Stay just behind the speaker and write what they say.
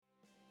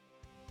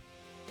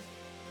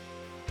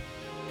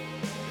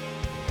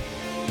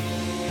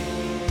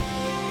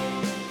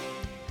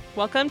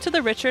Welcome to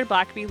the Richard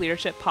Blackaby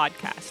Leadership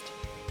Podcast,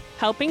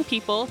 helping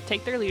people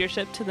take their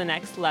leadership to the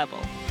next level.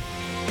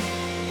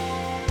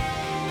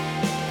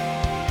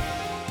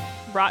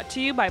 Brought to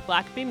you by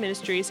Blackaby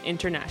Ministries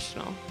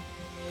International.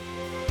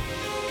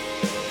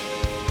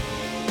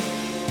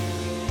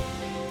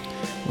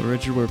 Well,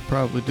 Richard, we're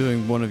probably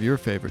doing one of your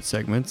favorite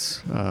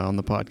segments on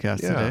the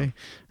podcast today,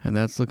 and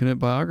that's looking at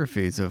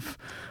biographies of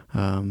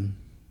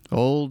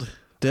old,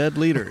 dead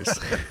leaders.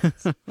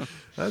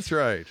 That's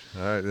right.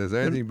 Is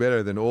there anything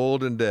better than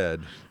old and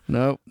dead?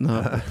 No,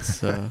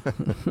 it's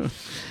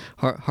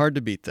hard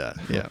to beat that.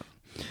 Yeah.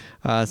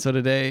 So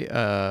today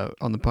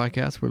on the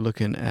podcast, we're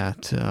looking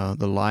at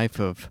the life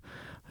of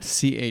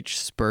C.H.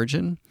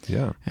 Spurgeon.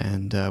 Yeah.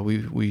 And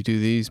we do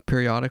these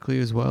periodically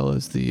as well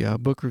as the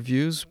book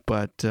reviews,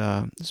 but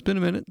it's been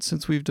a minute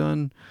since we've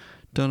done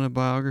a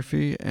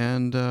biography,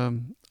 and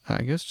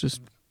I guess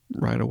just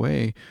right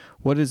away,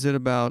 what is it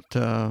about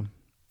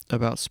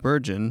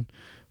Spurgeon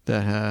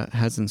that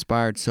has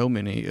inspired so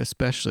many,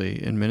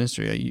 especially in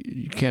ministry?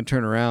 You can't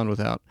turn around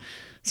without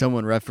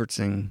someone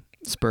referencing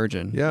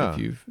Spurgeon. Yeah.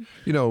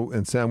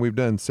 And Sam, we've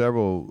done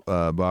several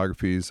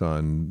biographies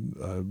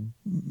on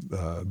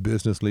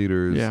business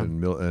leaders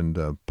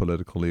and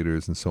political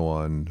leaders and so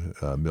on,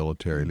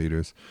 military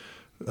leaders.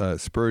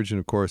 Spurgeon,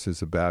 of course,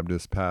 is a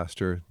Baptist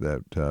pastor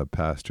that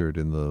pastored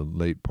in the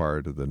late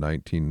part of the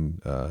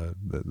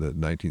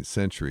 19th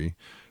century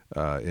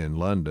in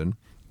London.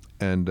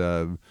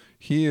 And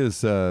he is,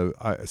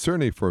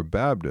 certainly for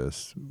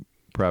Baptists,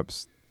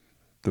 perhaps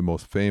the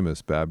most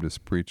famous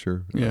Baptist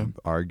preacher,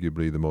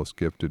 arguably the most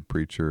gifted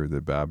preacher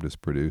that Baptists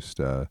produced.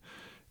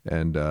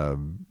 And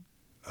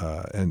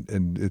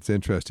it's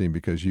interesting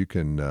because you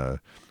can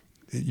go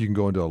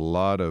into a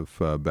lot of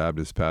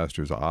Baptist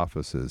pastors'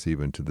 offices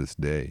even to this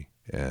day.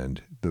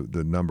 And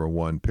the number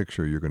one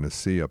picture you're going to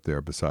see up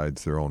there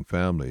besides their own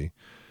family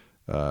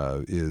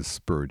is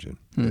Spurgeon.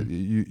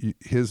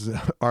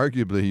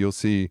 Arguably, you'll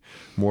see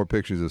more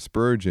pictures of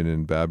Spurgeon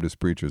in Baptist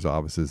preachers'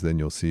 offices than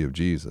you'll see of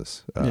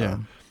Jesus.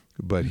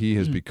 But he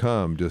has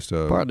become just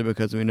a... Partly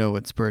because we know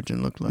what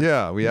Spurgeon looked like.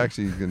 Yeah, we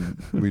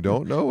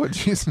don't know what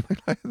Jesus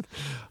looked like.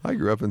 I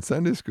grew up in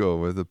Sunday school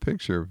with a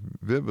picture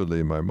vividly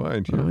in my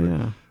mind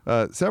here.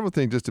 Several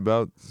things just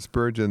about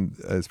Spurgeon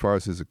as far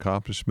as his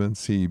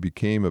accomplishments. He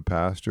became a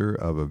pastor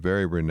of a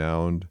very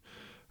renowned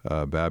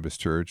Baptist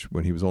church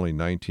when he was only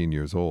 19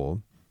 years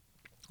old.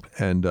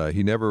 And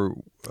he never...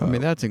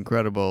 that's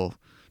incredible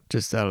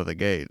just out of the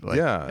gate.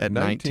 At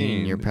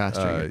 19 you're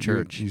pastoring a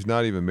church. He's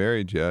not even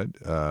married yet.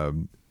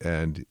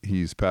 And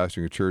he's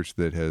pastoring a church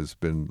that has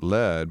been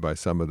led by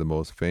some of the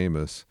most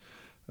famous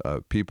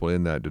people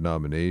in that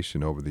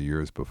denomination over the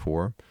years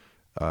before.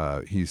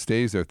 He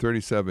stays there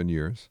 37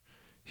 years.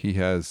 He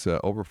has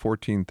over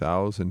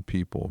 14,000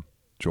 people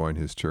join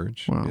his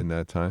church in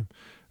that time.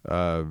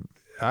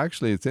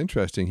 Actually, it's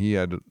interesting. He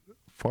had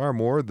far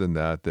more than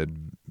that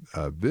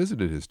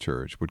visited his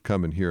church, would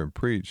come and hear him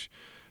preach.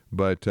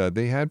 But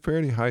they had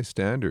fairly high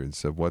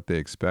standards of what they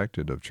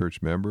expected of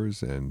church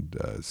members and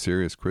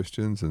serious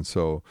Christians. And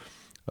so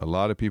a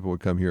lot of people would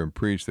come here and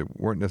preach that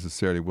weren't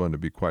necessarily willing to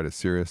be quite as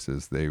serious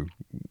as they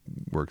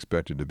were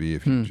expected to be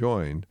if you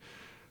joined.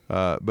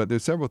 But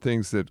there's several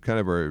things that kind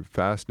of are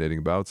fascinating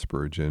about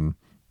Spurgeon.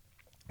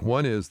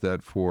 One is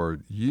that for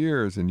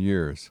years and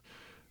years,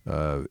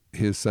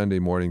 his Sunday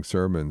morning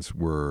sermons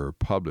were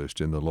published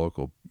in the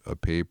local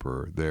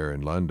paper there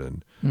in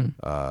London,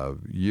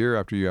 year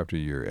after year after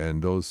year.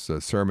 And those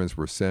sermons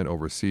were sent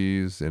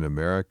overseas in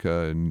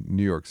America, in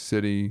New York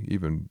City,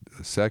 even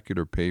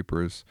secular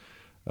papers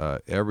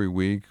every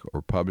week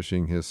or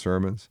publishing his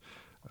sermons.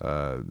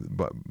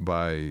 But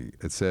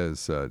it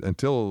says,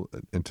 until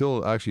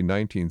actually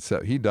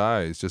 1970, he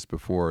dies just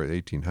before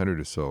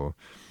 1800 or so,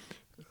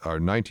 or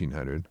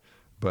 1900.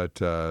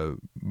 But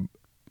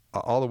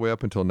all the way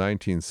up until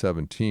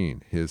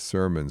 1917, his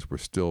sermons were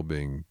still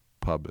being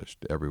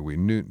published every week.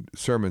 New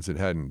sermons that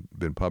hadn't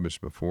been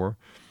published before.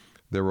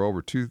 There were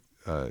over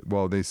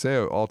they say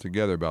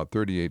altogether about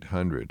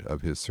 3,800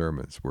 of his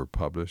sermons were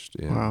published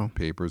in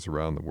papers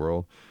around the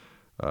world.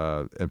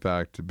 In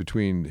fact,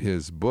 between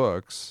his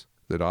books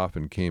that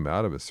often came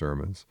out of his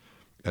sermons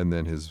and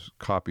then his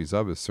copies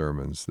of his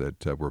sermons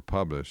that were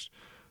published,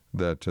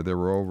 that there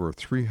were over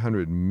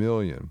 300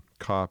 million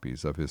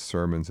copies of his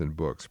sermons and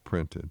books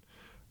printed.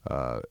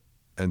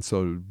 And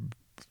so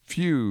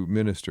few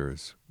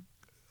ministers,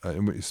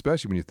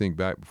 especially when you think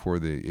back before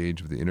the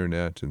age of the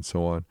internet and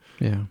so on,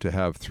 to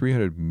have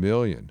 300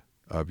 million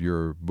of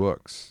your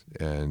books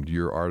and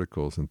your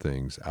articles and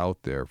things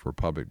out there for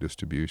public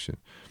distribution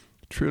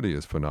truly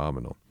is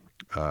phenomenal.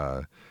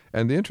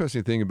 And the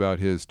interesting thing about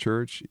his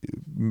church,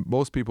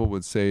 most people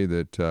would say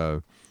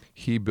that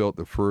he built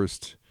the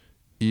first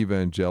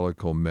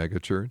evangelical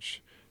megachurch.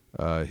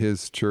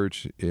 His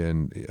church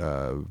in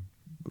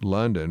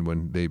London,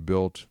 when they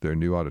built their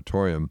new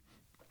auditorium,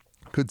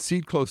 could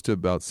seat close to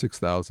about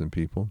 6,000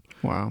 people.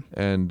 Wow.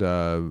 And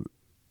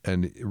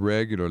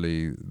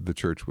regularly the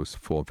church was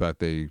full. In fact,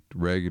 they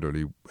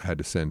regularly had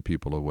to send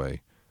people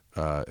away.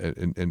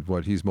 And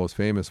what he's most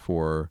famous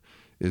for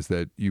is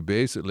that you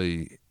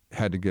basically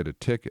had to get a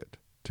ticket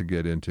to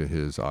get into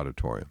his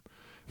auditorium.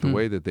 The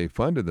way that they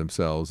funded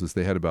themselves is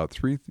they had about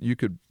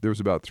there was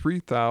about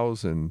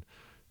 3,000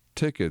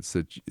 tickets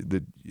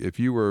that if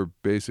you were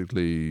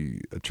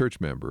basically a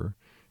church member,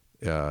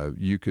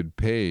 you could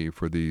pay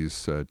for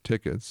these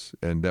tickets,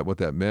 and what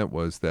that meant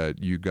was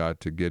that you got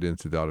to get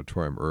into the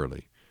auditorium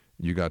early.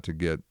 You got to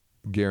get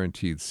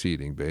guaranteed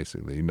seating,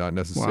 basically, not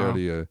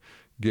necessarily a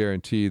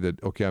guarantee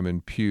that, okay, I'm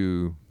in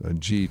pew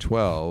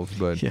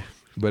G12,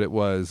 but it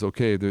was,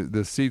 okay,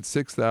 the seat's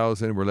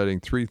 6,000, we're letting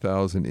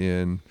 3,000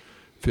 in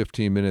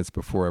 15 minutes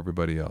before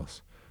everybody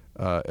else.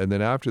 And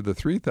then after the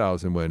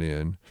 3,000 went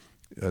in,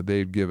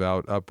 they'd give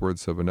out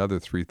upwards of another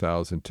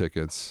 3,000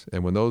 tickets.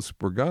 And when those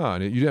were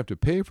gone, you didn't have to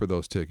pay for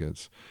those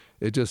tickets.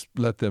 It just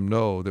let them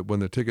know that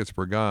when the tickets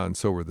were gone,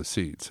 so were the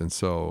seats. And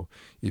so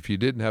if you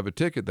didn't have a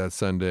ticket that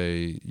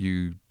Sunday,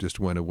 you just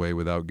went away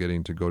without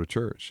getting to go to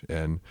church.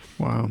 And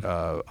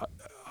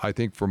I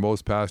think for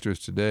most pastors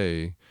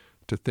today,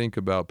 to think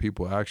about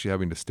people actually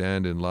having to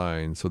stand in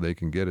line so they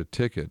can get a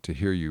ticket to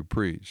hear you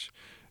preach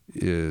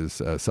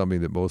is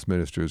something that most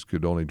ministers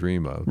could only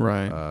dream of.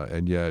 Right.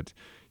 And yet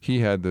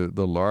he had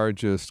the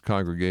largest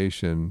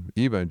congregation,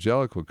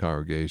 evangelical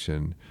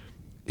congregation,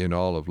 in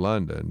all of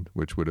London,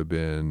 which would have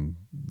been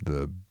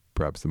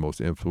perhaps the most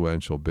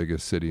influential,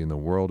 biggest city in the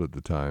world at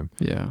the time.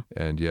 Yeah.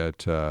 And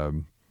yet,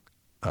 so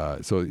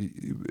he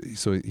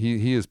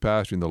is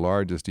pastoring the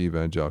largest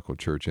evangelical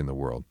church in the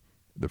world,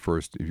 the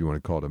first, if you want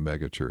to call it a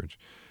mega church.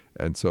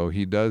 And so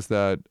he does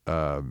that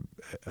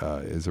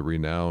as a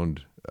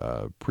renowned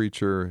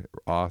preacher,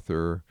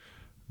 author,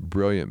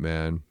 brilliant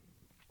man.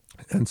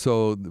 And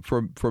so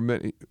for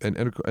many, and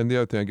the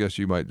other thing I guess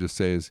you might just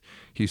say is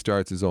he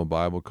starts his own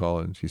Bible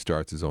college, he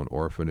starts his own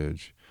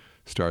orphanage,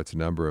 starts a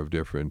number of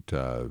different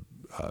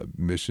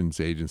missions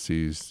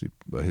agencies.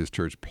 His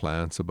church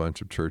plants a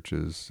bunch of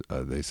churches.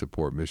 They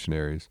support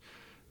missionaries.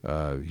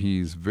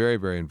 He's very,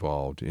 very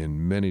involved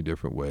in many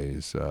different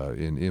ways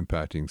in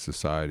impacting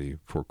society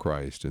for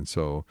Christ. And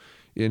so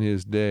in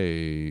his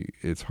day,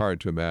 it's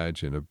hard to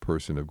imagine a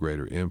person of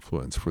greater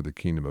influence for the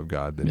kingdom of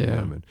God than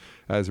him. And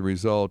as a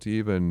result,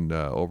 even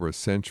over a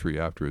century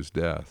after his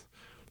death,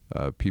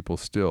 people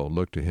still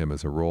look to him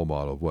as a role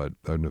model of what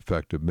an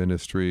effective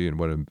ministry and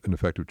what an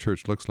effective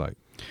church looks like.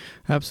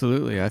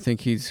 Absolutely. I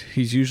think he's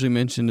usually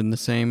mentioned in the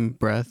same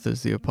breath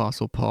as the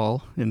Apostle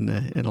Paul in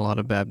a lot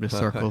of Baptist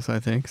circles, I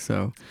think.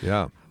 So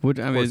yeah.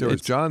 There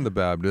was John the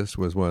Baptist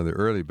was one of the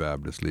early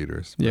Baptist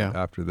leaders. Yeah.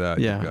 After that,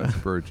 you got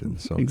Spurgeon.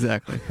 So.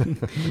 Exactly.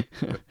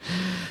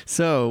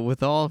 So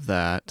with all of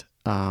that,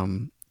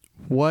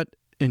 what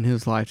in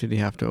his life did he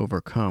have to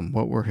overcome?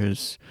 What were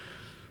his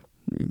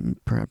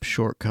perhaps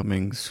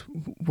shortcomings?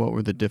 What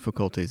were the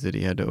difficulties that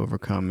he had to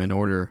overcome in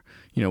order,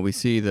 we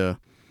see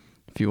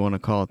if you want to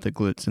call it the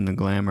glitz and the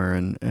glamour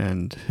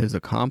and his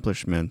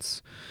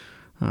accomplishments,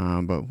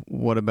 but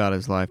what about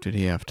his life did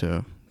he have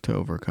to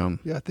overcome?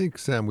 Yeah, I think,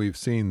 Sam, we've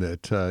seen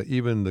that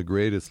even the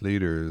greatest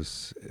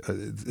leaders,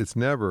 it's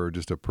never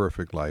just a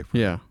perfect life.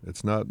 Yeah.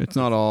 It's not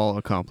all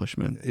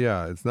accomplishment.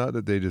 Yeah, it's not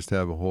that they just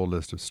have a whole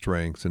list of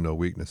strengths and no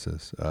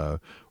weaknesses.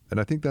 And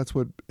I think that's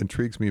what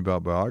intrigues me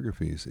about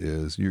biographies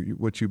is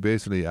what you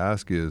basically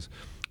ask is,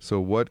 so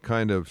what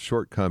kind of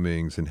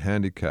shortcomings and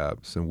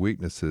handicaps and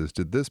weaknesses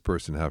did this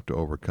person have to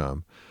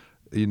overcome?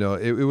 It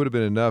would have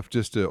been enough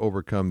just to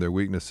overcome their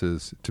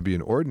weaknesses to be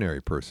an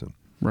ordinary person.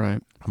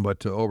 Right. But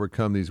to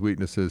overcome these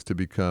weaknesses to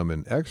become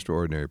an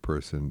extraordinary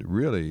person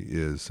really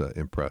is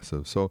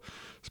impressive. So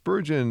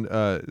Spurgeon,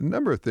 a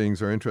number of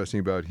things are interesting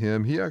about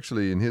him. He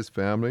actually, in his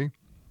family,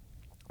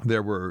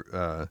 there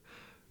were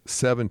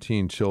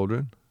 17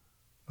 children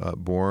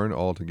born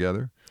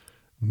altogether.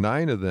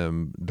 9 of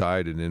them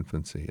died in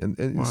infancy. And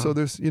wow. So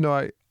there's,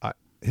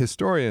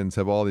 historians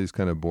have all these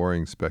kind of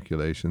boring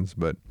speculations,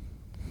 but,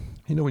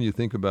 when you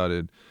think about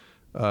it,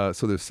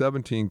 so there's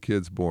 17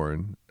 kids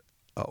born.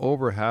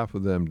 Over half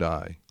of them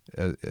die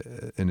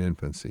in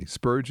infancy.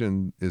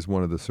 Spurgeon is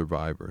one of the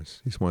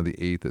survivors. He's one of the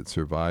 8 that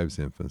survives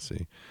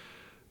infancy.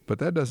 But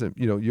that doesn't,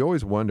 you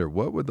always wonder,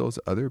 what would those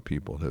other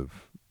people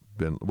have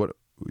been,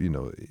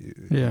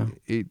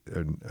 8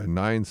 or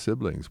 9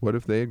 siblings, what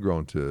if they had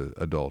grown to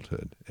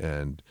adulthood?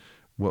 And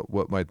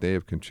what might they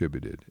have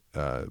contributed?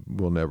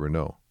 We'll never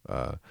know.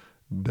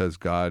 Does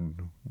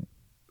God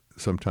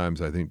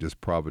sometimes, I think,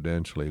 just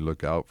providentially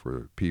look out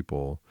for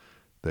people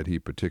that he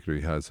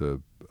particularly has a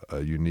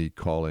unique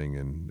calling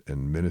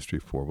and ministry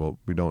for? Well,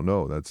 we don't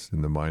know. That's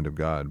in the mind of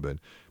God.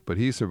 But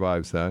he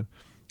survives that.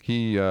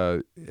 He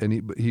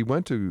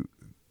went to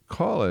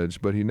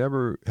college, but he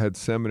never had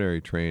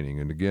seminary training.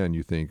 And again,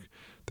 you think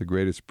the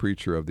greatest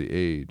preacher of the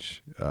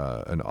age,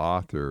 an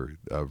author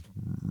of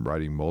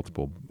writing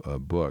multiple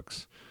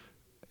books,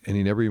 and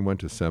he never even went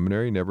to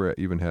seminary, never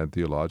even had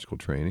theological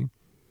training.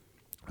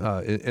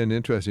 An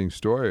interesting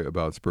story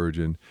about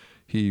Spurgeon,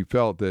 he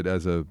felt that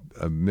as a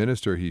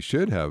minister he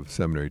should have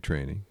seminary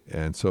training,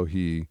 and so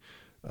he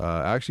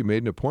actually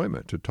made an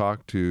appointment to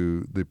talk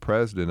to the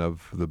president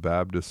of the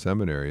Baptist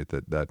seminary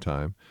at that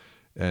time,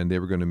 and they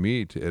were going to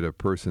meet at a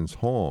person's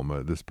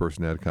home. This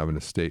person had kind of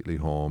a stately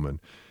home,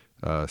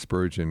 and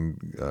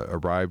Spurgeon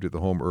arrived at the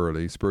home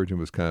early. Spurgeon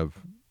was kind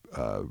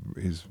of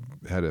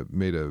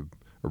made a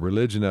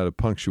religion out of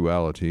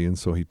punctuality, and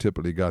so he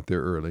typically got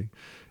there early.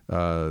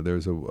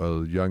 There's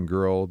a young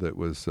girl that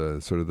was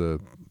sort of a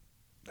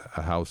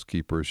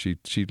housekeeper.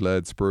 She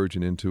led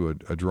Spurgeon into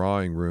a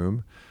drawing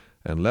room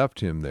and left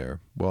him there.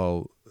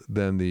 Well,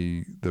 then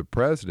the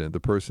president, the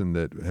person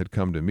that had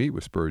come to meet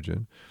with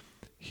Spurgeon,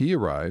 he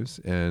arrives,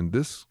 and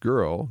this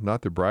girl,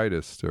 not the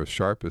brightest or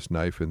sharpest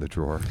knife in the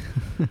drawer,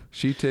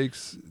 she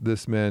takes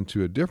this man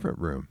to a different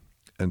room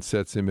and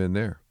sets him in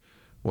there.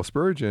 Well,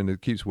 Spurgeon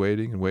keeps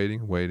waiting and waiting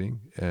and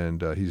waiting,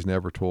 and he's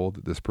never told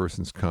that this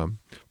person's come.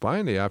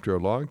 Finally, after a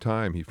long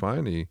time, he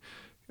finally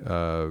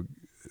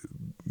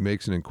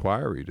makes an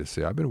inquiry to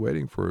say, I've been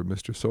waiting for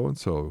Mr.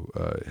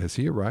 So-and-so. Has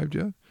he arrived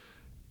yet?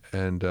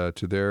 And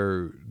to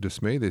their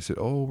dismay, they said,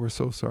 oh, we're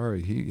so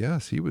sorry.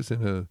 He was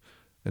in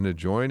an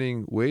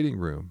adjoining waiting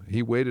room.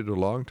 He waited a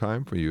long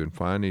time for you and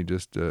finally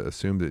just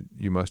assumed that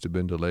you must have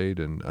been delayed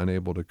and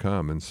unable to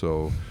come. And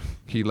so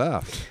he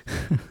left.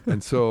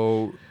 And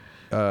so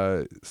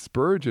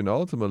Spurgeon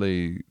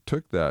ultimately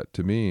took that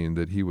to mean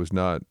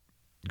that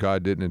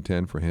God didn't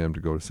intend for him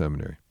to go to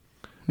seminary.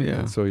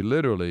 Yeah. And so he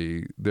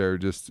literally, they're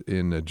just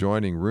in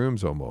adjoining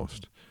rooms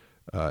almost,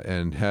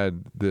 and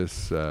had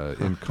this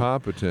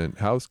incompetent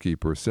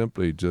housekeeper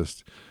simply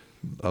just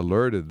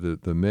alerted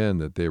the men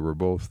that they were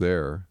both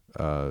there.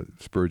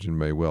 Spurgeon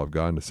may well have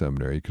gone to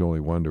seminary. You can only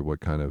wonder what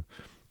kind of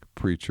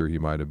preacher he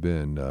might have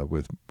been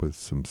with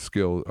some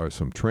skill or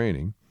some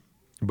training.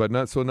 But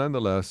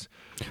nonetheless.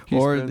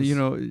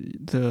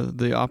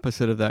 The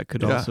opposite of that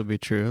could also be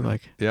true.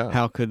 Like,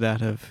 how could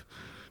that have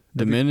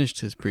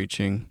diminished his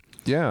preaching?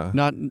 Yeah.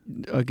 Not,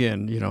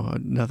 again,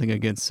 nothing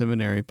against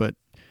seminary, but,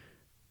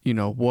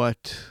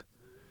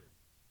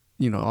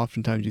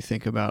 oftentimes you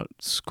think about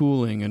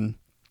schooling, and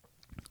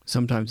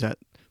sometimes that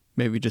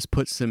maybe just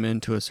puts them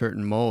into a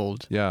certain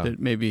mold that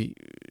maybe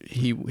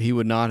he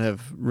would not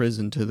have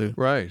risen to the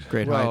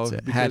great heights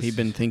had he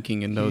been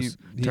thinking in those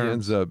terms. He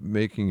ends up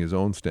making his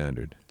own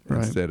standard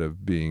instead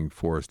of being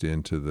forced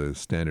into the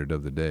standard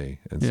of the day.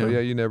 And so,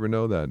 you never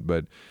know that.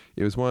 But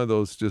it was one of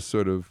those just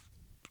sort of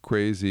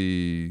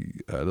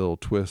crazy little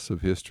twists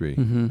of history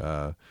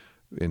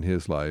in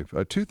his life.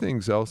 Two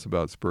things else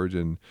about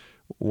Spurgeon.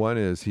 One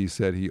is he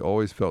said he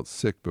always felt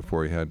sick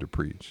before he had to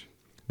preach.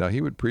 Now,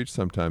 he would preach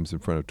sometimes in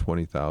front of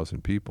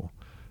 20,000 people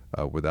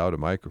without a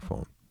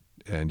microphone.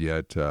 And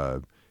yet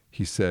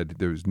he said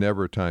there was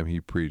never a time he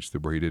preached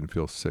where he didn't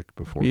feel sick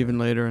before. Even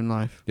later in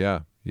life.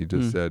 Yeah. He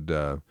just said,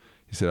 I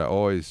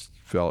always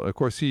felt, of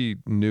course, he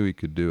knew he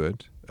could do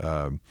it.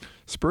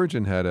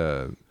 Spurgeon had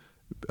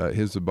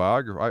his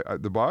biography.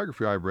 The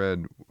biography I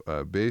read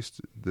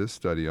based this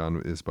study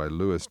on is by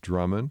Lewis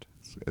Drummond.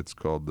 It's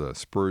called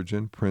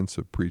Spurgeon, Prince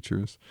of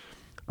Preachers.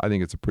 I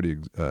think it's a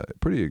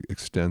pretty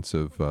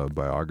extensive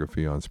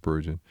biography on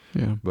Spurgeon.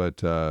 Yeah.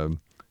 But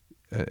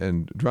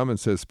and Drummond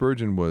says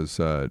Spurgeon was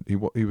he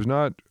was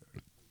not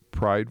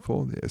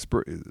prideful.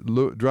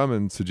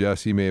 Drummond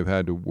suggests he may have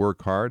had to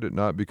work hard at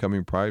not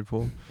becoming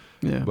prideful.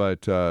 Yeah.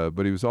 But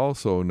he was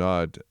also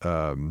not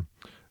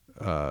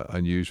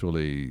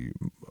unusually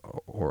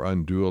or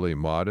unduly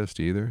modest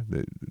either.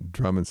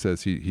 Drummond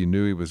says he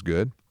knew he was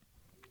good.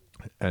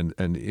 And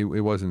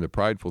it wasn't a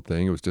prideful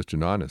thing; it was just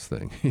an honest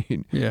thing.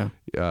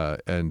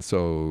 And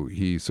so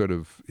he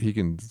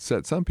can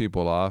set some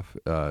people off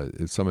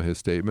in some of his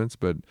statements,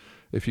 but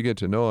if you get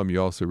to know him, you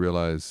also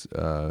realize,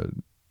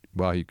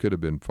 he could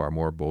have been far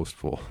more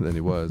boastful than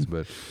he was.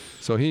 But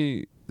so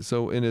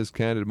in his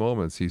candid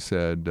moments, he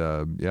said,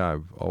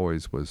 I've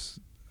always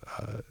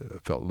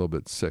felt a little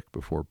bit sick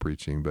before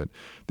preaching. But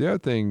the other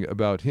thing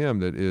about him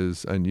that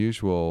is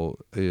unusual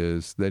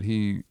is that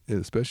he,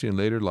 especially in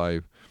later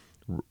life,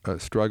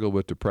 struggled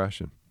with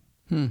depression.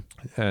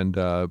 And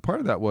part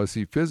of that was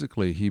he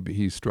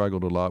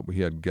struggled a lot.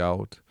 He had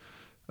gout.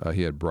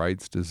 He had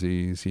Bright's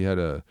disease.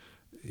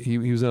 He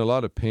was in a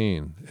lot of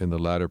pain in the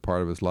latter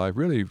part of his life.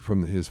 Really,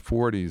 from his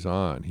 40s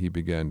on, he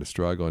began to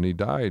struggle, and he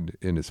died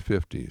in his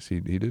 50s.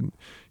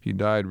 He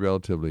died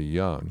relatively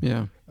young.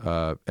 Yeah.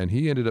 And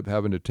he ended up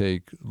having to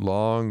take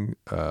long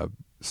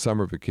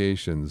summer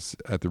vacations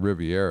at the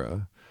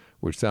Riviera,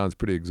 which sounds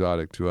pretty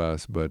exotic to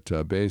us, but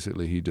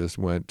basically he just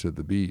went to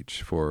the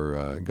beach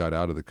got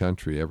out of the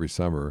country every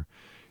summer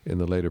in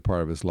the later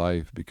part of his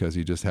life because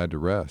he just had to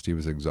rest. He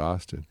was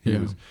exhausted.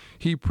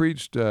 He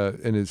preached,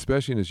 and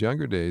especially in his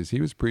younger days,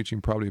 he was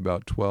preaching probably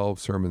about 12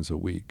 sermons a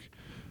week.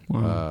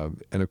 Wow.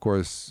 And of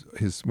course,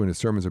 when his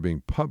sermons are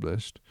being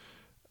published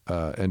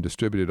and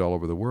distributed all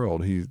over the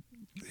world,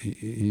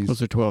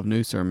 those are 12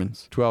 new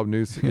sermons. 12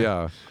 new,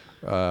 yeah.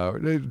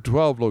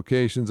 12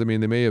 locations. I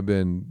mean, they may have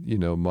been,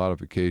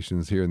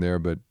 modifications here and there,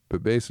 but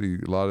basically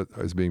a lot of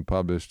is being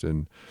published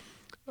and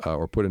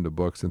or put into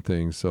books and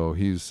things. So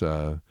he's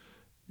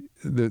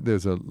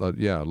there's a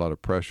lot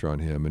of pressure on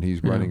him, and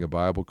he's running a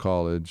Bible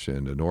college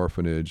and an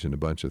orphanage and a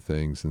bunch of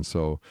things, and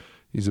so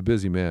he's a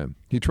busy man.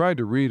 He tried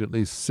to read at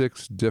least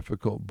 6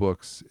 difficult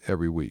books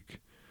every week,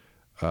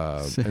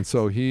 And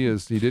so he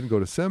didn't go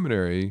to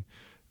seminary,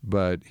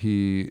 but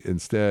he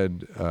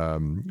instead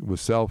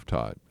was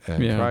self-taught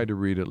and tried to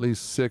read at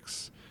least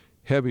 6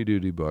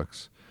 heavy-duty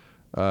books.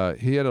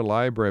 He had a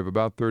library of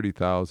about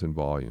 30,000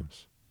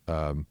 volumes.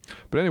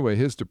 But anyway,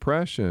 his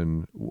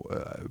depression,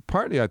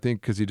 partly I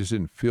think because he just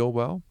didn't feel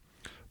well,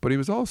 but he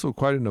was also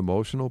quite an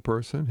emotional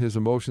person. His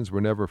emotions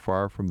were never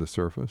far from the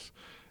surface.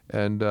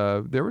 And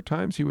there were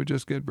times he would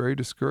just get very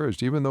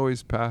discouraged, even though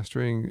he's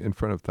pastoring in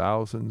front of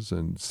thousands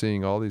and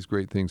seeing all these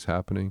great things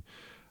happening.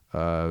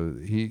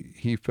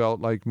 He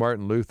felt like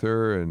Martin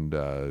Luther and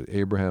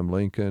Abraham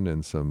Lincoln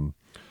and some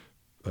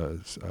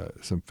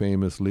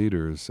famous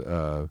leaders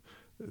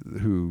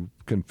who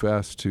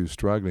confessed to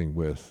struggling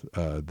with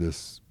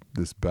this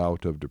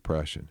bout of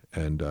depression.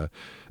 And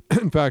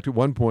in fact, at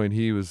one point,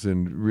 he was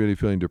really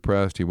feeling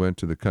depressed. He went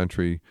to the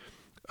country,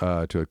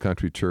 to a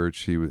country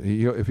church.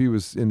 If he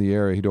was in the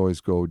area, he'd always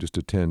go just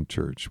attend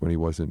church when he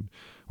was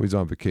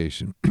on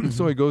vacation.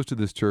 So he goes to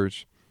this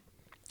church,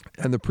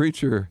 and the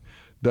preacher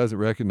doesn't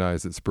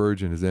recognize that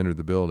Spurgeon has entered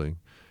the building.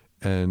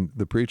 And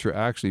the preacher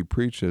actually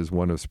preaches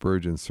one of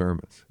Spurgeon's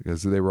sermons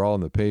because they were all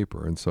in the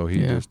paper. And so he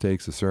just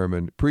takes a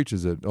sermon,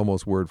 preaches it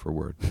almost word for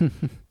word.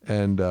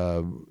 And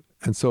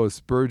so as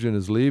Spurgeon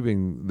is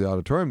leaving the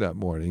auditorium that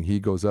morning, he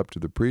goes up to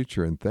the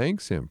preacher and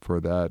thanks him for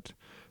that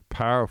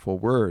powerful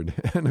word.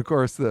 And of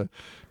course, the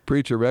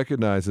preacher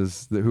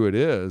recognizes who it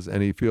is,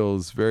 and he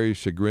feels very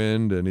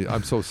chagrined. And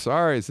I'm so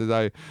sorry. He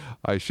says,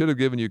 I should have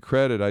given you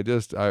credit.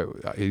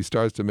 He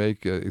starts to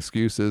make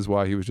excuses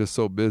why he was just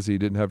so busy. He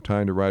didn't have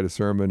time to write a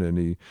sermon, and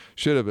he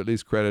should have at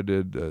least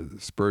credited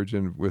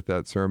Spurgeon with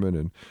that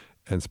sermon.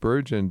 And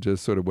Spurgeon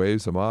just sort of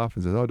waves him off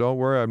and says, "Oh, don't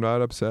worry. I'm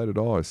not upset at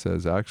all." He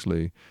says,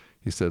 actually,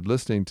 he said,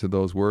 listening to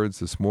those words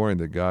this morning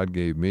that God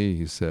gave me,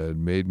 he said,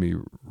 made me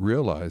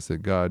realize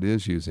that God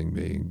is using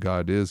me.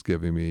 God is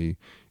giving me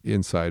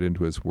insight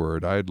into his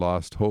word. I had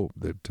lost hope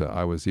that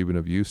I was even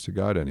of use to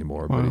God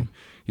anymore. Wow. But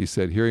he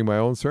said, hearing my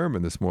own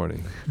sermon this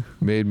morning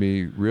made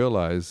me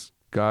realize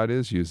God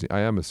is using,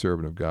 I am a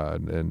servant of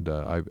God, and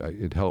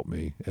it helped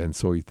me. And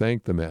so he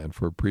thanked the man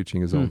for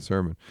preaching his own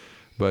sermon.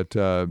 But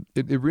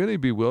it really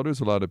bewilders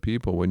a lot of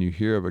people when you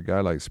hear of a guy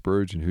like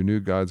Spurgeon who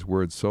knew God's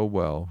word so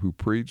well, who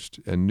preached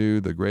and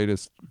knew the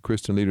greatest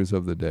Christian leaders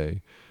of the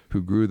day,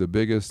 who grew the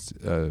biggest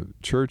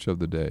church of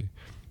the day,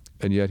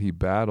 and yet he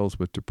battles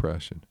with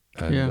depression.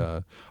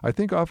 And I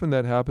think often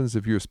that happens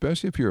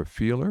especially if you're a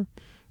feeler,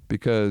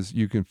 because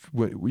you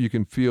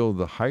can feel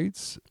the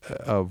heights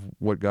of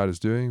what God is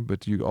doing,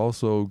 but you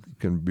also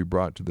can be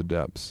brought to the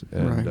depths.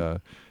 And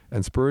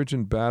and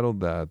Spurgeon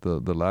battled that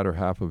the latter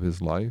half of his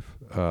life.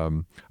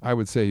 I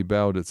would say he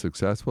battled it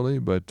successfully,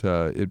 but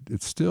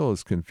it still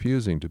is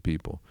confusing to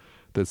people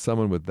that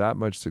someone with that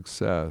much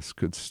success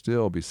could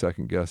still be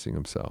second-guessing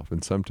himself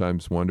and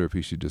sometimes wonder if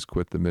he should just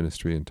quit the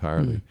ministry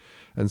entirely.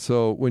 And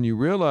so when you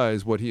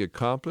realize what he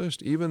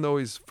accomplished, even though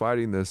he's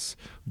fighting this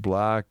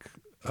black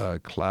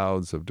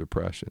clouds of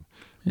depression,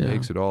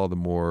 makes it all the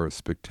more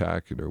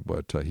spectacular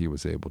what he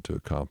was able to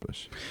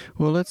accomplish.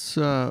 Well, let's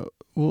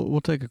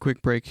we'll take a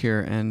quick break here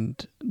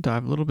and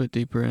dive a little bit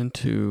deeper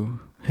into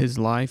his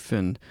life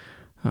and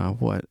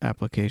what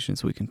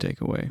applications we can take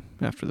away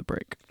after the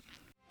break.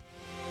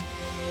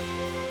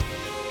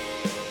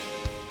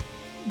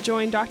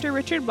 Join Dr.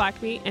 Richard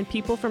Blackby and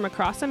people from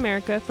across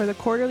America for the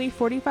quarterly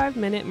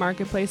 45-minute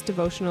Marketplace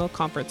Devotional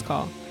Conference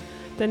Call.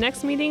 The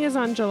next meeting is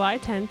on July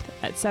 10th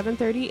at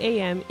 7:30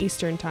 a.m.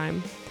 Eastern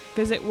Time.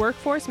 Visit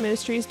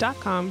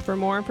workforceministries.com for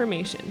more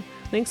information.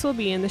 Links will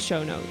be in the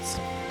show notes.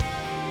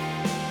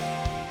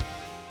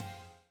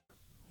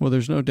 Well,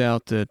 there's no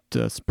doubt that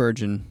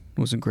Spurgeon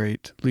was a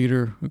great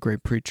leader, a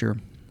great preacher,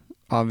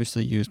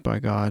 obviously used by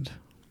God,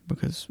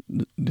 because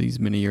these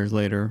many years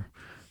later,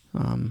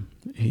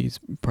 he's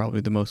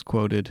probably the most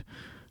quoted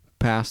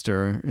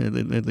pastor,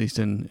 at least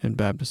in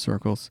Baptist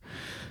circles.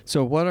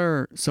 So what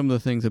are some of the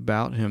things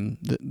about him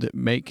that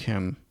make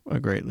him a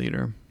great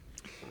leader?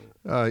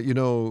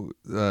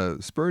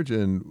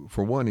 Spurgeon,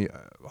 for one,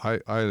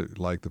 I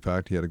like the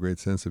fact he had a great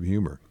sense of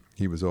humor.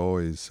 He was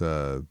always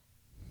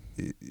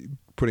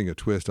putting a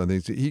twist on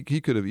things.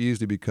 He could have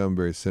easily become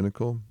very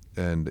cynical,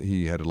 and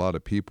he had a lot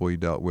of people he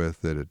dealt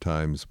with that at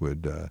times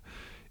would,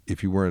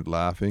 if you weren't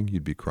laughing,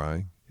 you'd be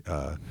crying.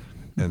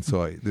 And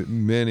so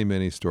many,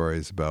 many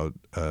stories about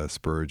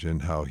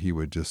Spurgeon, how he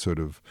would just sort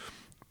of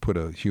put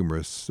a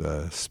humorous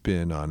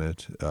spin on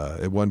it.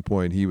 At one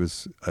point, he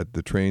was at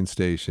the train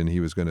station. He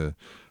was going to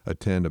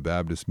attend a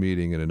Baptist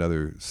meeting in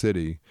another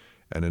city,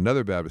 and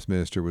another Baptist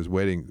minister was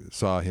waiting,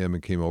 saw him,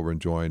 and came over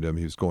and joined him.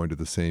 He was going to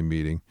the same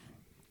meeting.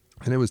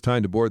 And it was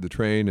time to board the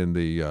train, and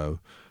the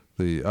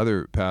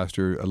other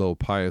pastor, a little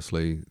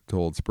piously,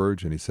 told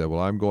Spurgeon, he said,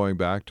 "Well, I'm going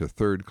back to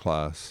third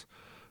class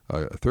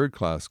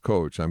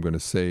coach. I'm going to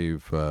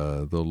save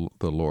the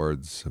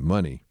Lord's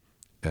money."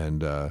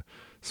 And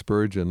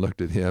Spurgeon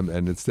looked at him,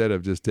 and instead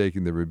of just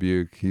taking the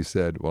rebuke, he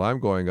said, "Well, I'm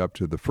going up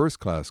to the first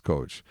class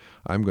coach.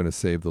 I'm going to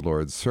save the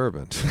Lord's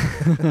servant."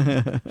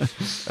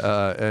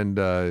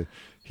 And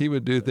he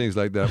would do things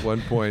like that. At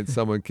one point,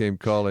 someone came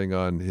calling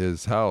on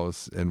his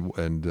house and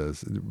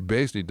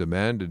basically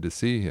demanded to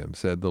see him.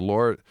 Said, the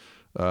Lord's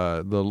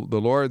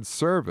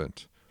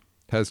servant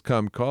has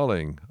come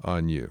calling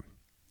on you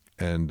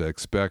and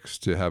expects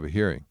to have a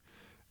hearing.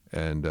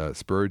 And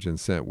Spurgeon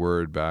sent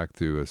word back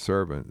to a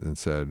servant and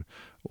said,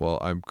 well,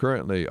 I'm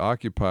currently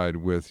occupied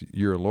with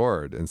your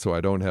Lord, and so I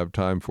don't have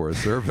time for a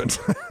servant.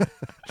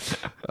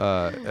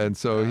 And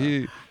so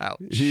he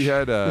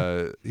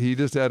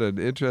just had an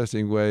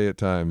interesting way at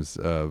times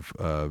of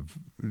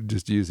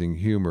just using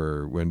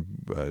humor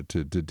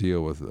to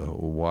deal with a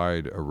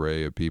wide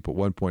array of people. At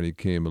one point, he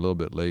came a little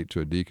bit late to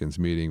a deacon's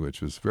meeting,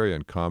 which was very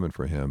uncommon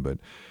for him. But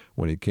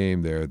when he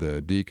came there,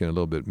 the deacon, a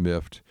little bit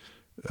miffed.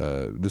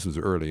 This was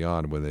early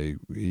on when they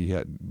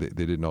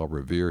didn't all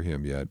revere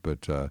him yet,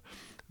 but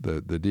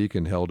the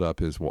deacon held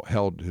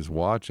his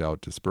watch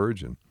out to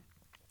Spurgeon,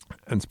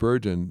 and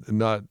Spurgeon,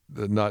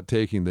 not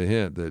taking the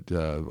hint that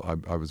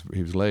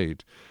he was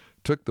late,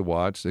 took the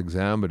watch,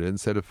 examined it, and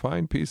said, a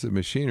fine piece of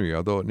machinery,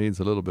 although it needs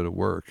a little bit of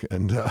work,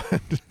 and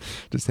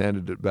just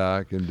handed it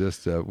back and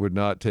just would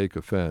not take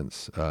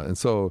offense. And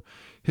so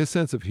his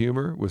sense of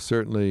humor was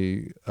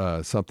certainly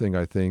something,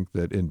 I think,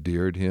 that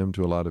endeared him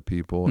to a lot of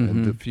people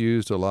and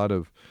diffused a lot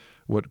of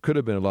what could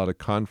have been a lot of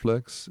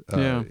conflicts,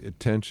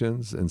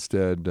 tensions.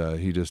 Instead,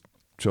 he just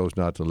chose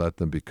not to let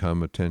them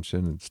become a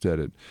tension. Instead,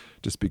 it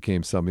just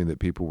became something that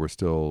people were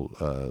still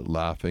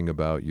laughing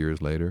about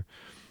years later.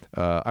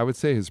 I would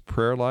say his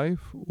prayer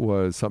life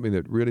was something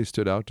that really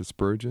stood out to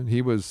Spurgeon.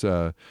 He was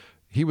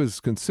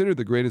considered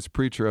the greatest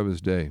preacher of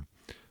his day.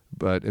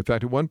 But in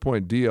fact, at one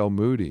point, D.L.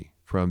 Moody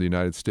from the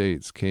United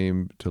States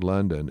came to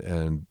London,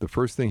 and the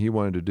first thing he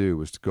wanted to do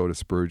was to go to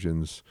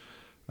Spurgeon's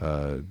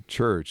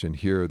church and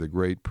hear the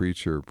great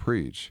preacher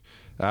preach.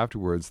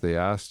 Afterwards, they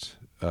asked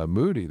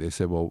Moody, they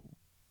said, well,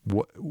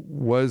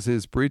 was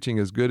his preaching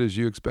as good as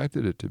you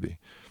expected it to be?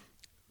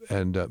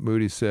 And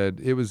Moody said,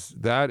 it was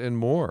that and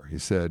more. He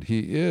said,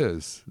 he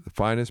is the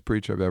finest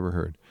preacher I've ever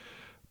heard.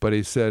 But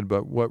he said,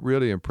 but what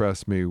really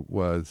impressed me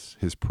was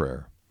his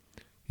prayer.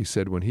 He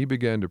said, when he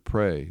began to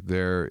pray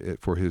there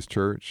for his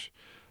church,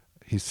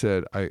 he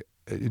said,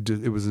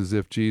 it was as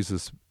if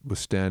Jesus was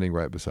standing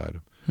right beside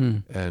him.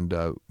 And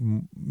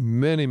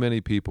many,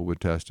 many people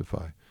would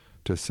testify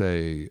to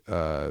say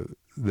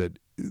that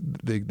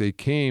they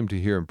came to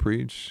hear him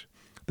preach.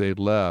 They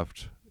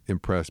left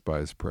impressed by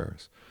his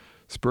prayers.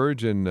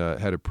 Spurgeon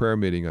had a prayer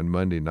meeting on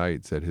Monday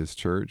nights at his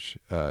church.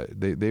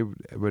 They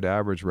would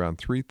average around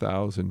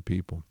 3,000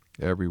 people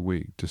every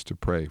week just to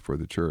pray for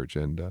the church.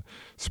 And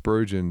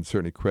Spurgeon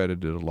certainly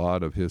credited a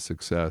lot of his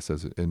success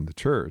in the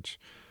church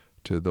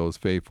to those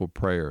faithful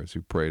prayers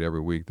who prayed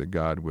every week that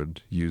God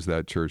would use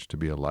that church to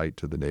be a light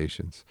to the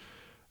nations.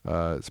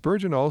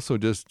 Spurgeon also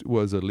just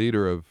was a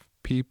leader of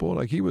people.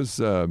 Like, he was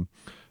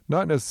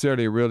not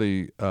necessarily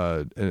really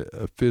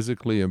a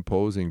physically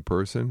imposing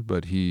person,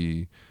 but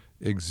he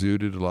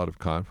exuded a lot of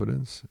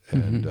confidence,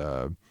 and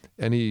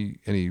he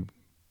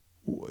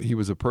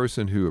was a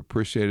person who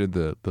appreciated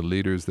the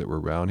leaders that were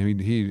around him.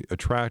 He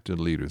attracted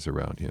leaders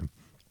around him.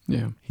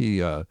 Yeah.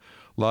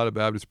 A lot of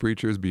Baptist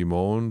preachers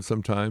bemoan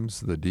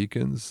sometimes the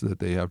deacons that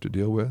they have to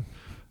deal with.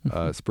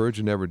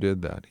 Spurgeon never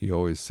did that. He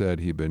always said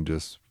he'd been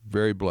just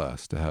very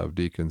blessed to have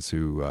deacons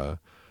who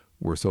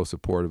were so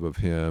supportive of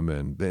him,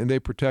 and they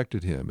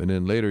protected him. And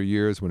in later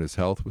years, when his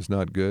health was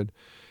not good,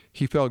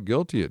 he felt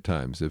guilty at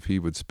times if he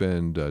would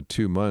spend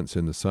 2 months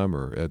in the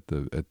summer at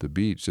the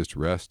beach just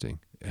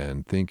resting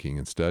and thinking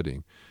and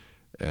studying.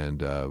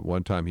 And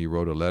one time he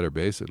wrote a letter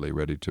basically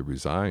ready to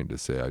resign, to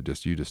say, a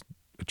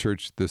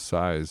church this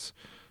size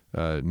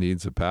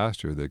needs a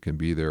pastor that can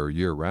be there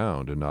year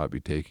round and not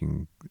be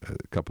taking a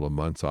couple of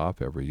months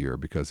off every year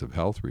because of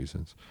health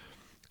reasons.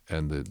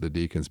 And the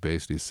deacons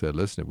basically said,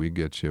 listen, if we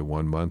get you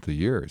 1 month a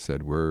year,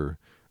 said, we're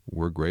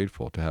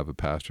grateful to have a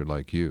pastor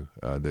like you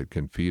that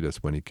can feed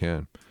us when he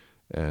can.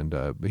 And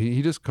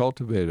he just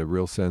cultivated a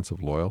real sense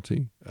of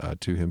loyalty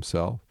to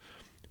himself,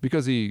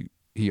 because he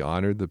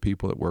honored the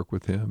people that work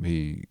with him.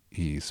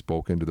 He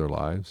spoke into their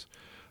lives.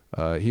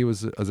 He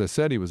was, as I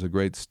said, he was a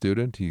great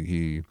student.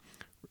 He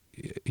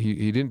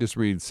didn't just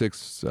read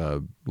 6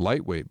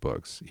 lightweight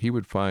books. He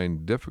would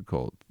find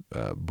difficult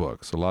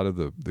books. A lot of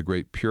the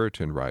great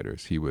Puritan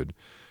writers, he would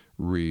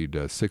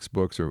read 6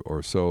 books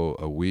or so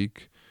a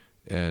week.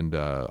 And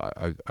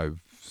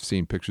I've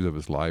seen pictures of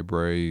his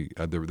library.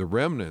 The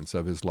remnants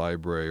of his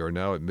library are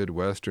now at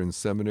Midwestern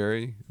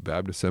Seminary,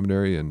 Baptist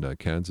Seminary in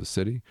Kansas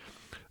City,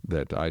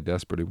 that I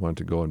desperately want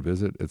to go and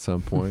visit at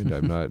some point.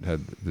 I've not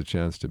had the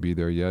chance to be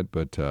there yet,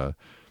 but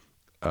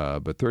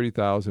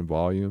 30,000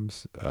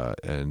 volumes,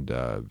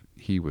 and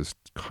he was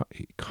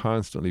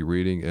constantly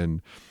reading.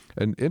 And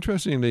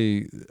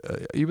interestingly,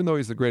 even though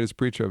he's the greatest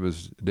preacher of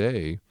his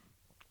day,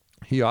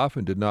 he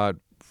often did not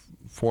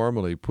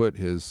formally put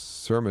his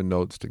sermon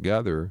notes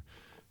together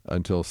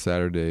until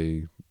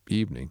Saturday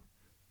evening.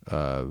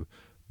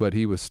 But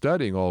he was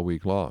studying all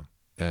week long.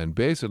 And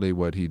basically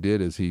what he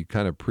did is he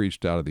kind of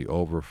preached out of the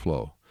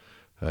overflow.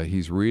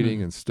 He's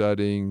reading and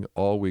studying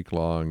all week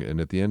long,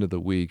 and at the end of the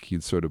week,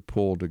 he'd sort of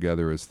pull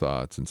together his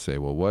thoughts and say,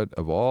 well, what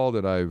of all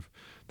that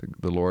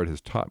the Lord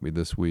has taught me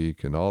this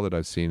week and all that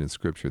I've seen in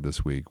Scripture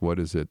this week, what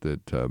is it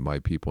that my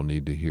people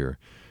need to hear?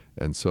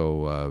 And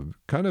so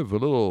kind of a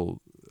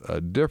little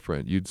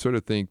different. You'd sort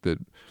of think that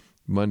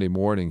Monday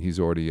morning he's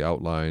already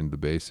outlined the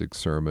basic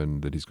sermon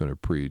that he's going to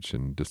preach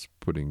and just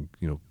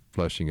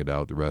fleshing it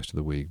out the rest of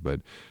the week. But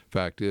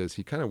fact is,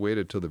 he kind of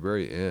waited till the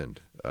very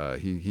end.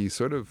 He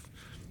sort of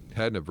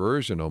had an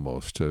aversion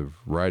almost to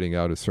writing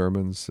out his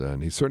sermons,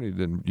 and he certainly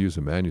didn't use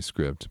a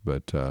manuscript,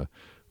 but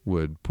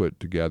would put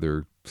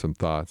together some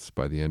thoughts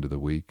by the end of the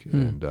week.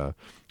 And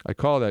I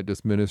call that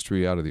just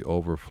ministry out of the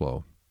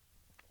overflow.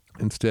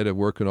 Instead of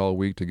working all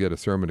week to get a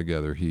sermon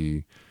together,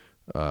 his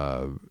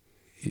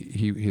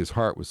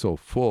heart was so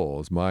full,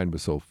 his mind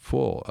was so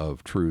full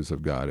of truths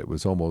of God. It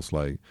was almost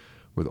like,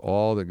 with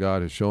all that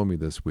God has shown me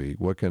this week,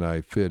 what can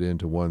I fit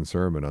into one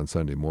sermon on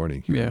Sunday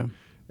morning here? Yeah.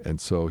 And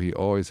so he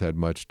always had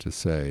much to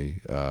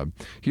say.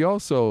 He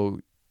also,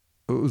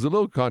 it was a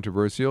little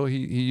controversial. He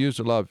used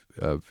a lot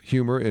of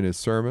humor in his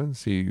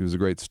sermons. He was a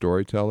great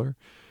storyteller,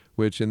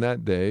 which in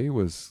that day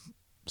was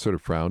sort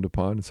of frowned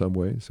upon in some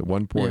ways. At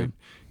one point,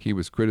 he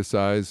was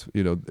criticized.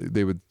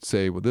 They would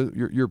say, "Well,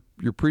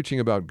 you're preaching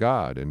about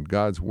God and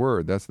God's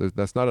word.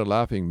 That's not a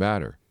laughing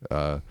matter,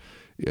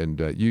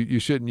 and you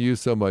shouldn't use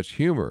so much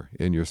humor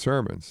in your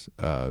sermons.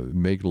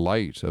 Make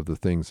light of the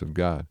things of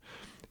God."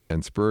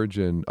 And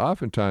Spurgeon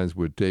oftentimes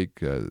would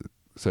take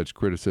such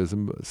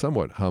criticism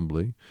somewhat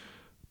humbly,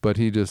 but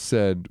he just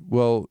said,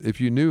 well,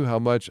 if you knew how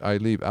much I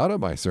leave out of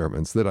my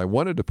sermons that I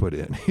wanted to put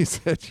in, he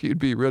said, you'd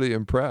be really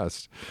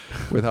impressed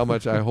with how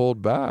much I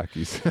hold back,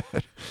 he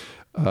said.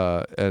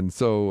 And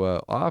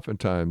so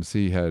oftentimes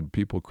he had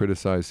people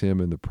criticize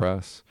him in the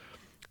press.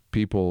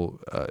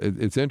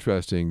 It's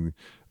interesting,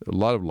 a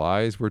lot of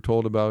lies were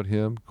told about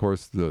him. Of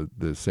course,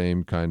 the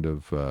same kind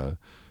of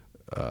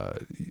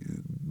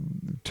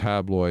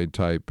tabloid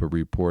type of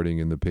reporting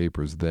in the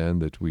papers then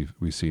that we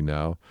see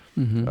now.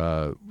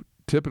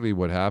 Typically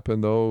what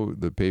happened, though,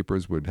 the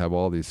papers would have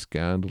all these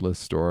scandalous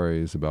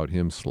stories about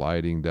him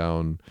sliding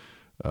down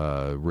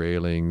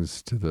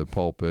railings to the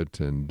pulpit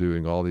and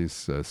doing all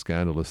these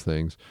scandalous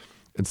things.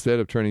 Instead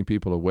of turning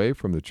people away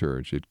from the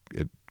church, it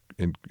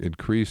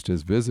increased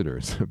his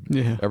visitors.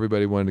 Yeah.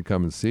 Everybody wanted to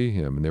come and see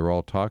him, and they were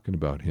all talking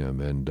about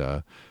him.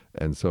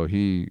 And so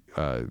he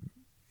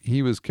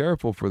was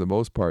careful for the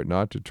most part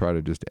not to try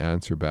to just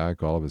answer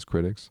back all of his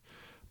critics,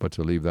 but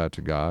to leave that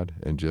to God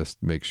and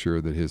just make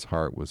sure that his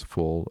heart was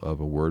full of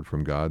a word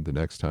from God the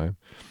next time.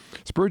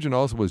 Spurgeon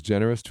also was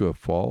generous to a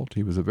fault.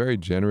 He was a very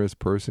generous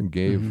person,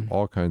 gave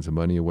all kinds of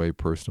money away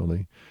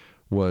personally,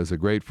 was a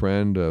great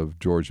friend of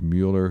George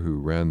Mueller, who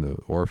ran the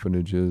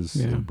orphanages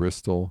in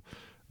Bristol,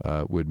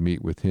 would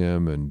meet with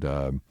him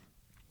and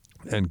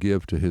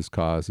give to his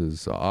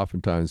causes.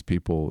 Oftentimes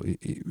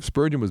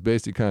Spurgeon was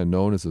basically kind of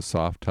known as a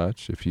soft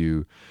touch. If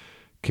you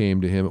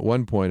came to him, at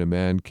one point a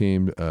man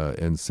came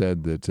and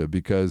said that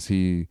because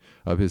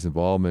of his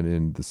involvement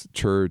in the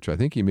church, I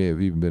think he may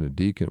have even been a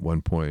deacon at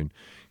one point,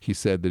 he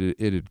said that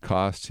it had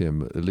cost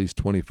him at least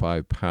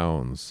 25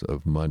 pounds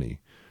of money.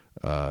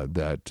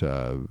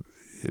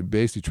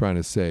 Basically trying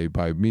to say,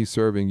 by me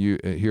serving you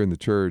here in the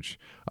church,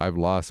 I've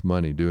lost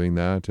money doing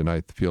that, and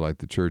I feel like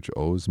the church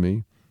owes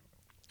me.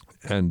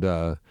 And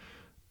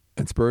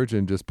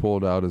Spurgeon just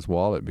pulled out his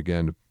wallet and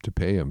began to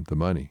pay him the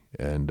money.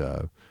 And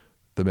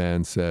the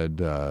man said,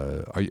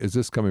 is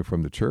this coming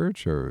from the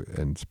church?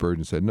 And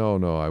Spurgeon said,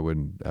 no, I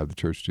wouldn't have the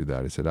church do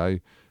that. He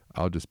said,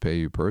 I'll just pay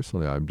you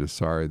personally. I'm just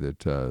sorry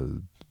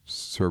that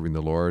serving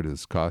the Lord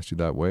has cost you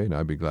that way, and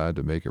I'd be glad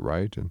to make it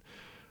right. And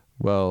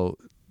well,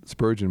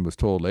 Spurgeon was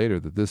told later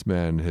that this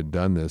man had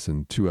done this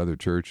in 2 other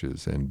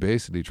churches and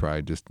basically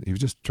he was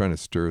just trying to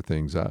stir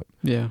things up.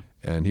 Yeah.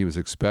 And he was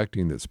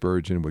expecting that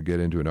Spurgeon would get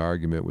into an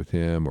argument with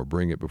him or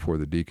bring it before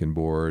the deacon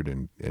board,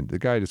 and the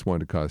guy just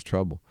wanted to cause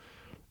trouble.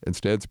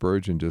 Instead,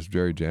 Spurgeon just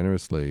very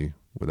generously,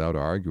 without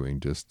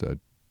arguing,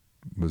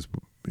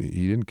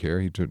 he didn't care.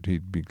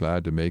 He'd be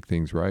glad to make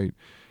things right.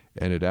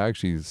 And it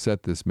actually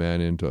set this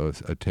man into a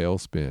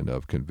tailspin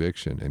of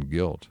conviction and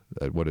guilt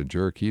at what a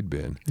jerk he'd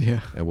been,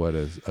 and what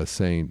a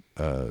saint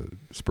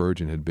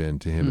Spurgeon had been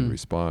to him in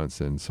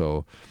response. And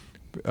so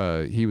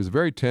he was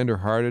very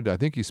tender-hearted. I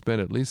think he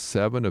spent at least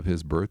 7 of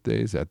his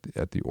birthdays at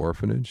the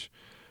orphanage.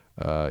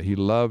 He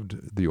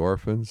loved the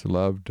orphans,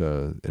 loved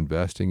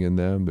investing in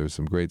them. There's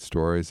some great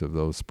stories of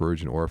those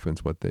Spurgeon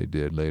orphans, what they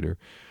did later.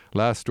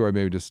 Last story,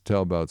 maybe just to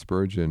tell about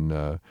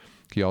Spurgeon.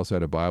 He also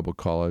had a Bible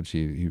college.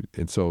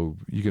 And so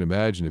you can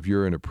imagine if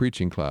you're in a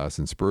preaching class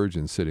and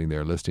Spurgeon's sitting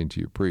there listening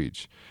to you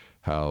preach,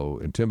 how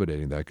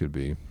intimidating that could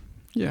be.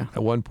 Yeah.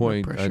 At one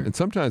point, and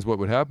sometimes what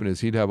would happen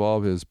is he'd have all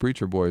of his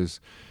preacher boys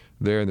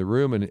there in the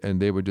room,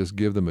 and they would just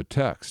give them a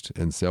text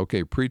and say,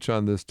 okay, preach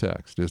on this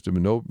text. Just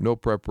no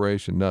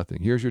preparation,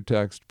 nothing. Here's your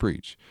text,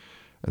 preach.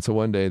 And so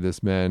one day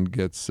this man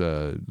gets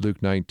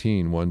Luke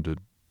 19,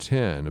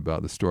 1-10,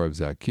 about the story of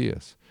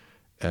Zacchaeus.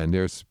 And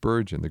there's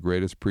Spurgeon, the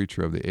greatest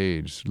preacher of the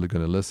age, going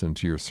to listen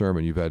to your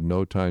sermon. You've had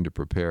no time to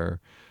prepare.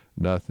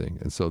 nothing.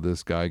 And so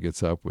this guy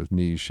gets up with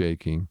knees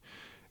shaking,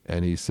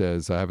 and he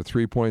says, I have a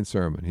 3-point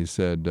sermon. He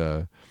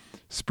said,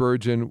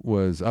 Spurgeon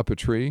was up a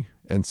tree,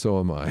 and so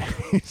am I.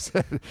 He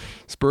said,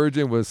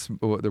 Spurgeon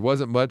there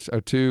wasn't much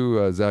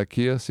to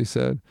Zacchaeus, he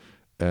said,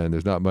 and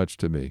there's not much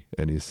to me.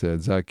 And he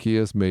said,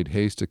 Zacchaeus made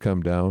haste to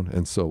come down,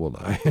 and so will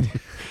I.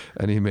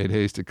 And he made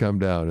haste to come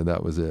down, and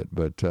that was it.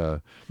 But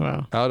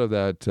Wow. out of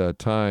that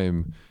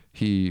time,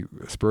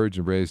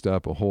 Spurgeon raised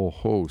up a whole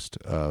host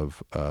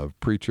of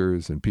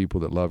preachers and people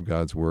that loved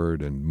God's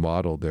word and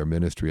modeled their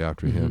ministry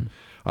after him.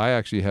 I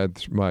actually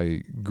had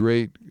my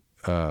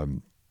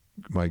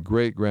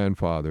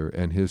great-grandfather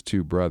and his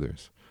 2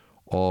 brothers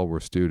all were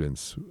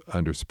students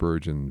under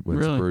Spurgeon when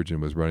Really? Spurgeon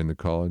was running the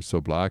college.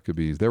 So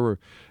Blackabees, there were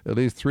at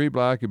least 3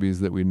 Blackabees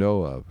that we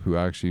know of who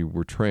actually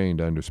were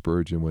trained under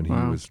Spurgeon when he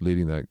was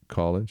leading that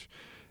college.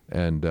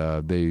 And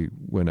they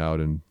went out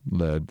and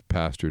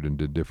pastored and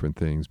did different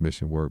things,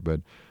 mission work.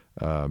 But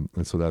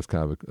and so that's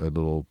kind of a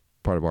little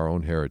part of our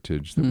own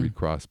heritage that we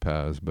cross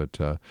paths. But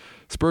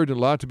Spurgeon,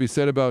 a lot to be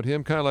said about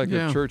him, kind of like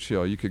a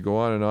Churchill. You could go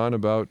on and on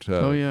about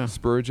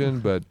Spurgeon,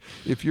 but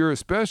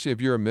especially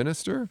if you're a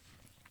minister,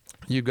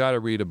 you've got to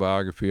read a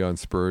biography on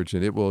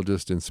Spurgeon. It will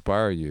just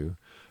inspire you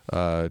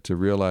to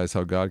realize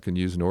how God can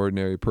use an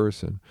ordinary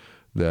person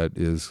that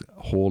is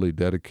wholly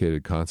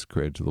dedicated,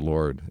 consecrated to the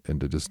Lord, and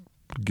to just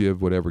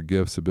give whatever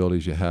gifts,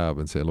 abilities you have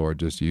and say, Lord,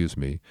 just use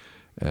me.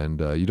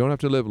 And you don't have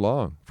to live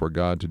long for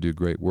God to do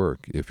great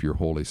work if you're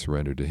wholly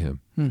surrendered to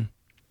him.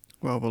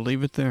 Well, we'll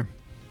leave it there.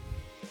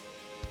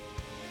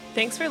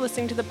 Thanks for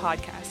listening to the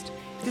podcast.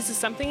 If this is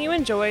something you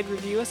enjoyed,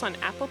 review us on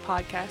Apple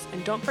Podcasts,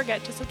 and don't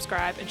forget to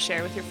subscribe and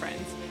share with your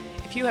friends.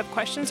 If you have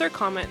questions or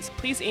comments,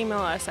 please email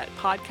us at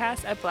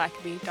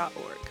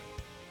podcast@blackabee.org.